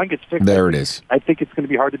offensive line gets fixed, there it is. I think it's going to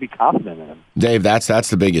be hard to be confident in him. Dave, that's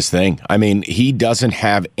the biggest thing. I mean, he doesn't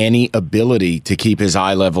have any ability to keep his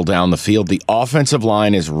eye level down the field. The offensive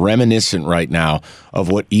line is reminiscent right now of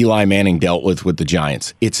what Eli Manning dealt with the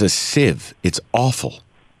Giants. It's a sieve. It's awful.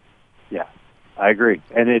 Yeah, I agree.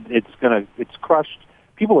 And it's crushed.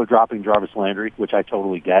 People are dropping Jarvis Landry, which I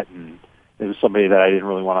totally get, and it was somebody that I didn't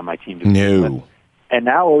really want on my team to do with. And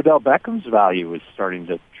now Odell Beckham's value is starting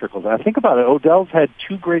to trickle down. Think about it. Odell's had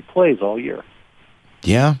two great plays all year.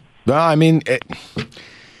 Yeah. Well, I mean,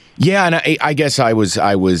 and I guess I was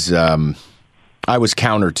counter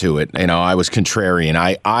to it. I was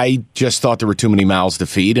contrarian. I just thought there were too many mouths to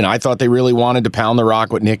feed, and I thought they really wanted to pound the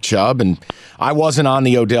rock with Nick Chubb, and I wasn't on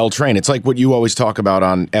the Odell train. It's like what you always talk about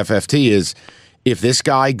on FFT is if this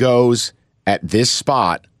guy goes at this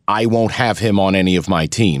spot, I won't have him on any of my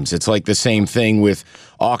teams. It's like the same thing with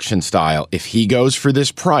auction style. If he goes for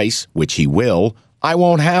this price, which he will, I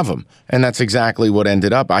won't have him. And that's exactly what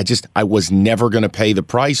ended up. I was never going to pay the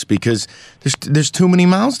price because there's too many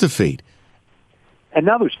mouths to feed. And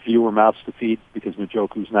now there's fewer mouths to feed because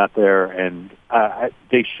Njoku's not there, and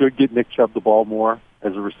they should get Nick Chubb the ball more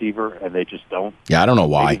as a receiver, and they just don't. Yeah, I don't know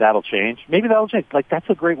why. Maybe that'll change. Like, that's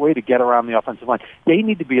a great way to get around the offensive line. They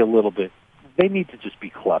need to be they need to just be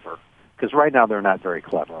clever, because right now they're not very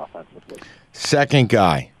clever offensively. Second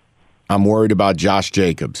guy, I'm worried about Josh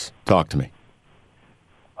Jacobs. Talk to me.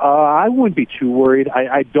 I wouldn't be too worried.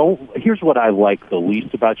 I don't. Here's what I like the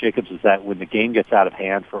least about Jacobs is that when the game gets out of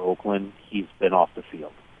hand for Oakland, he's been off the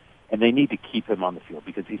field, and they need to keep him on the field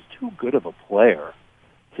because he's too good of a player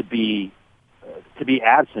to be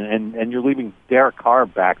absent. And you're leaving Derek Carr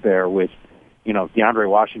back there with, DeAndre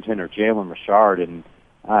Washington or Jalen Richard, and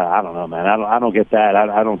I don't know, man. I don't get that.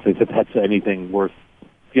 I don't think that that's anything worth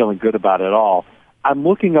feeling good about at all. I'm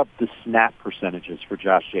looking up the snap percentages for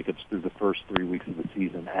Josh Jacobs through the first 3 weeks of the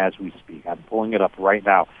season as we speak. I'm pulling it up right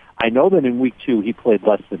now. I know that in week 2 he played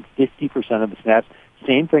less than 50% of the snaps.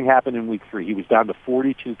 Same thing happened in week 3. He was down to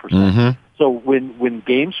 42%. Mm-hmm. So when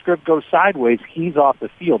game script goes sideways, he's off the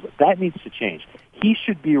field. That needs to change. He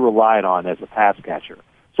should be relied on as a pass catcher.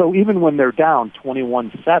 So even when they're down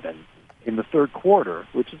 21-7 in the third quarter,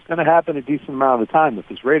 which is going to happen a decent amount of the time with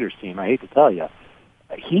this Raiders team, I hate to tell you,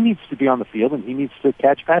 he needs to be on the field and he needs to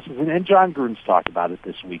catch passes. And John Gruden's talked about it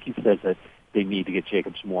this week. He says that they need to get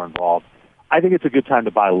Jacobs more involved. I think it's a good time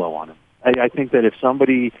to buy low on him. I think that if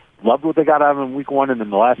somebody loved what they got out of him in week 1 and in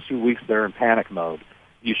the last 2 weeks they're in panic mode,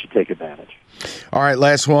 you should take advantage. All right,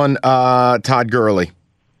 last one, Todd Gurley.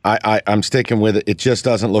 I'm sticking with it. It just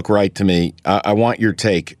doesn't look right to me. I want your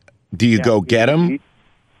take. Do you go get him?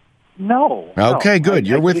 No. Okay, good.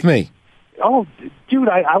 You're with me. Oh, dude,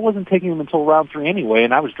 I wasn't taking him until round 3 anyway,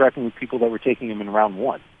 and I was drafting with people that were taking him in round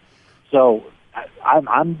 1. So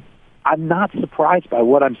I'm not surprised by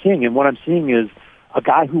what I'm seeing, and what I'm seeing is a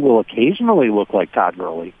guy who will occasionally look like Todd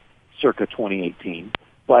Gurley, circa 2018.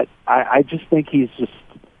 But I just think he's just,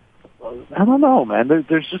 I don't know, man.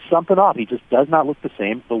 There's just something off. He just does not look the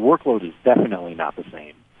same. The workload is definitely not the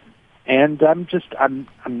same. And I'm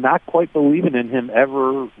not quite believing in him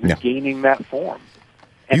ever regaining that form.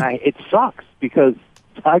 And it sucks because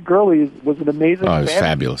Todd Gurley was an amazing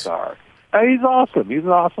fabulous star. He's awesome. He's an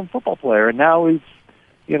awesome football player, and now he's,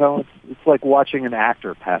 it's like watching an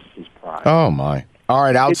actor past his prime. Oh my! All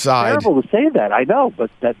right, outside. It's terrible to say that, I know, but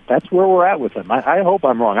that's where we're at with him. I hope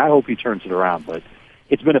I'm wrong. I hope he turns it around, but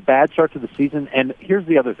it's been a bad start to the season. And here's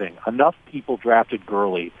the other thing: enough people drafted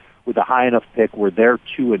Gurley with a high enough pick where they're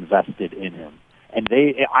too invested in him, and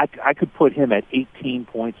I could put him at 18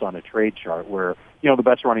 points on a trade chart where. The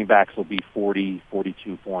best running backs will be 40,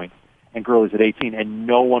 42 points, and Gurley's at 18, and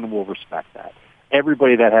no one will respect that.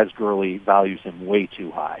 Everybody that has Gurley values him way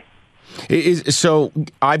too high. So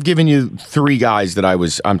I've given you 3 guys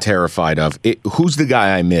that I'm terrified of. Who's the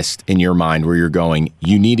guy I missed in your mind where you're going,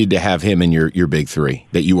 you needed to have him in your big 3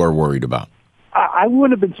 that you are worried about? I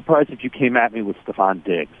wouldn't have been surprised if you came at me with Stephon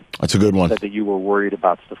Diggs. That's a good one. Said that you were worried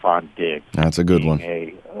about Stephon Diggs. That's a good one.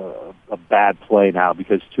 A bad play now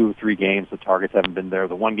because 2 or 3 games the targets haven't been there.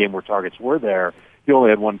 The one game where targets were there, he only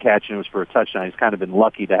had 1 catch and it was for a touchdown. He's kind of been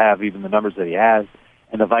lucky to have even the numbers that he has.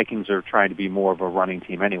 And the Vikings are trying to be more of a running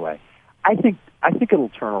team anyway. I think it'll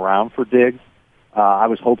turn around for Diggs. I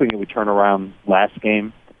was hoping it would turn around last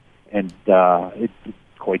game, and it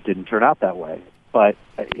quite didn't turn out that way. But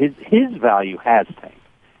his value has tanked,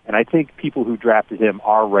 and I think people who drafted him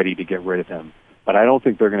are ready to get rid of him. But I don't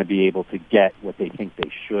think they're going to be able to get what they think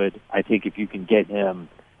they should. I think if you can get him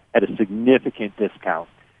at a significant discount,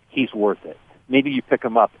 he's worth it. Maybe you pick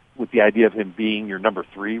him up with the idea of him being your number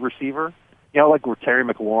 3 receiver. Like where Terry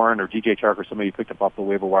McLaurin or DJ Chark or somebody you picked up off the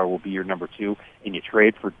waiver wire will be your number 2, and you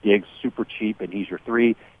trade for Diggs super cheap, and he's your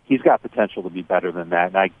 3. He's got potential to be better than that,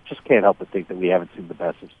 and I just can't help but think that we haven't seen the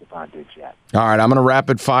best of Stephon Diggs yet. All right, I'm going to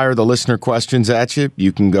rapid fire the listener questions at you.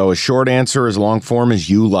 You can go a short answer, as long form as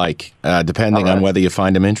you like, depending on whether you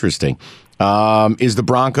find them interesting. Is the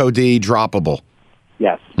Bronco D droppable?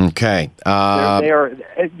 Yes. Okay. They are.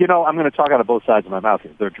 I'm going to talk out of both sides of my mouth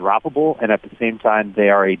here. They're droppable, and at the same time, they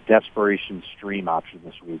are a desperation stream option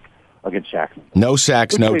this week against Jackson. No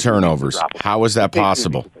sacks, no turnovers. How is that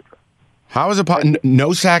possible? How is it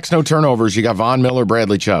no sacks, no turnovers? You got Von Miller,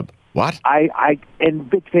 Bradley Chubb. What? And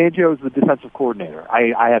Vic Fangio is the defensive coordinator.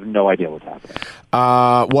 I have no idea what's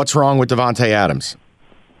happening. What's wrong with Devontae Adams?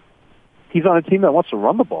 He's on a team that wants to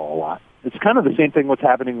run the ball a lot. It's kind of the same thing what's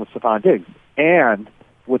happening with Stephon Diggs. And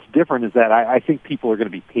what's different is that I think people are going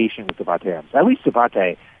to be patient with Devontae Adams. At least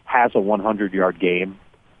Devontae has a 100-yard game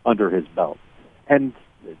under his belt. And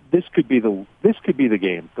this could be the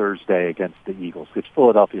game Thursday against the Eagles, because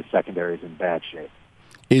Philadelphia's secondary is in bad shape.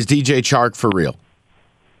 Is DJ Chark for real?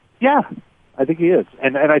 Yeah, I think he is.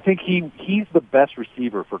 And I think he's the best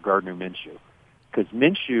receiver for Gardner Minshew, because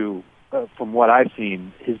Minshew, from what I've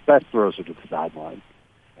seen, his best throws are to the sideline.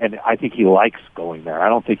 And I think he likes going there. I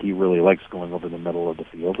don't think he really likes going over the middle of the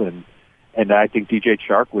field. And I think DJ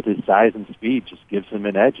Chark, with his size and speed, just gives him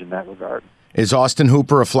an edge in that regard. Is Austin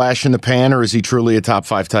Hooper a flash in the pan, or is he truly a top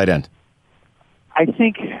 5 tight end? I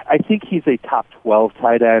think he's a top 12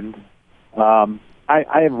 tight end. I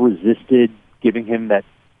have resisted giving him that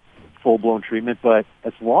full-blown treatment, but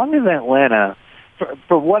as long as Atlanta,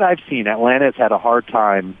 for what I've seen, Atlanta has had a hard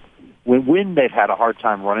time, when they've had a hard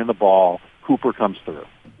time running the ball, Hooper comes through.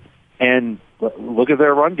 And look at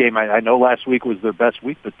their run game. I know last week was their best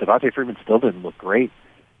week, but Devontae Freeman still didn't look great.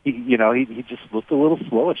 He just looked a little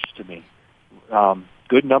slowish to me.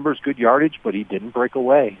 Good numbers, good yardage, but he didn't break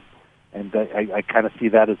away. And I kind of see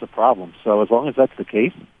that as a problem. So as long as that's the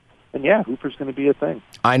case, then yeah, Hooper's going to be a thing.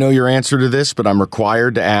 I know your answer to this, but I'm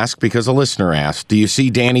required to ask because a listener asked, do you see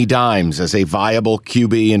Danny Dimes as a viable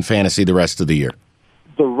QB in fantasy the rest of the year?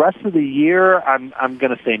 The rest of the year, I'm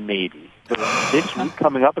going to say maybe. But this week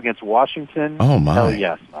coming up against Washington, oh my, hell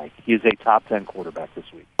yes, Mike. He is a top 10 quarterback this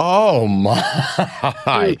week. Oh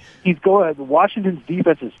my! He's going. Washington's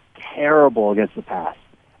defense is terrible against the pass,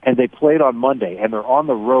 and they played on Monday, and they're on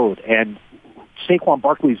the road, and Saquon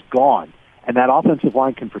Barkley's gone, and that offensive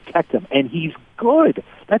line can protect him, and he's good.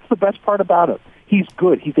 That's the best part about him. He's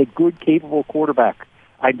good. He's a good, capable quarterback.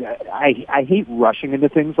 I hate rushing into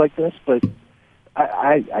things like this, but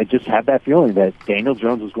I just had that feeling that Daniel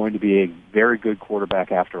Jones was going to be a very good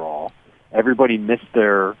quarterback after all. Everybody missed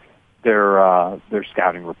their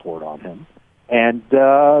scouting report on him. And,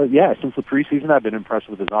 since the preseason, I've been impressed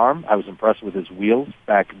with his arm. I was impressed with his wheels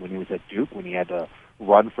back when he was at Duke, when he had to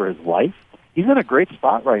run for his life. He's in a great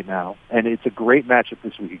spot right now, and it's a great matchup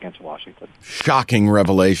this week against Washington. Shocking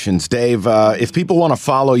revelations. Dave, if people want to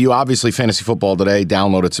follow you, obviously Fantasy Football Today,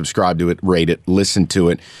 download it, subscribe to it, rate it, listen to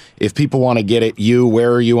it. If people want to get at you,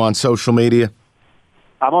 where are you on social media?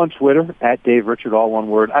 I'm on Twitter, at Dave Richard, all one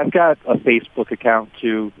word. I've got a Facebook account,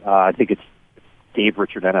 too. I think it's Dave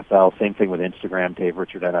Richard NFL. Same thing with Instagram, Dave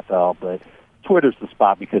Richard NFL. But Twitter's the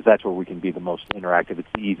spot because that's where we can be the most interactive. It's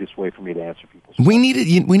the easiest way for me to answer people's questions.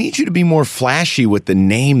 We need you to be more flashy with the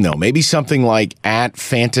name, though. Maybe something like at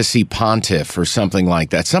Fantasy Pontiff or something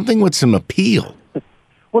like that. Something with some appeal.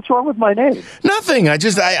 What's wrong with my name? Nothing.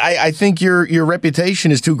 I think your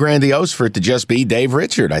reputation is too grandiose for it to just be Dave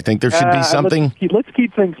Richard. I think there should be something. Let's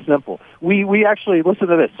keep things simple. We actually, listen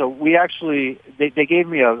to this. So they gave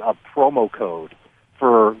me a promo code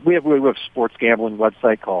for, we have a sports gambling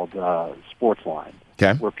website called Sportsline,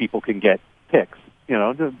 okay, where people can get picks.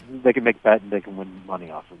 They can make bet and they can win money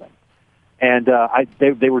off of them. And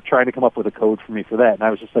they were trying to come up with a code for me for that, and I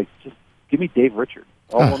was just like, just give me Dave Richard.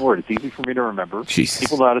 All one word. It's easy for me to remember. Jesus.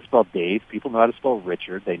 People know how to spell Dave. People know how to spell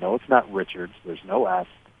Richard. They know it's not Richards. There's no S.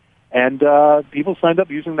 And people signed up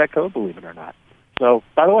using that code, believe it or not. So,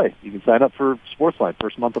 by the way, you can sign up for Sportsline,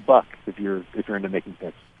 first month $1 if you're into making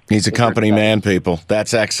picks. He's a company man, people.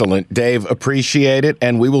 That's excellent. Dave, appreciate it,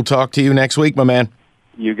 and we will talk to you next week, my man.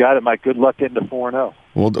 You got it, Mike. Good luck getting to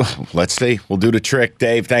 4-0. Let's see. We'll do the trick.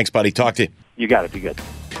 Dave, thanks, buddy. Talk to you. You got it. Be good.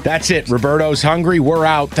 That's it. Roberto's hungry. We're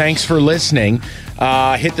out. Thanks for listening.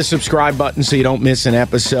 Hit the subscribe button so you don't miss an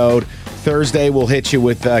episode. Thursday, we'll hit you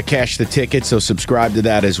with Cash the Ticket, so subscribe to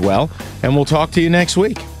that as well. And we'll talk to you next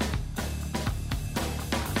week.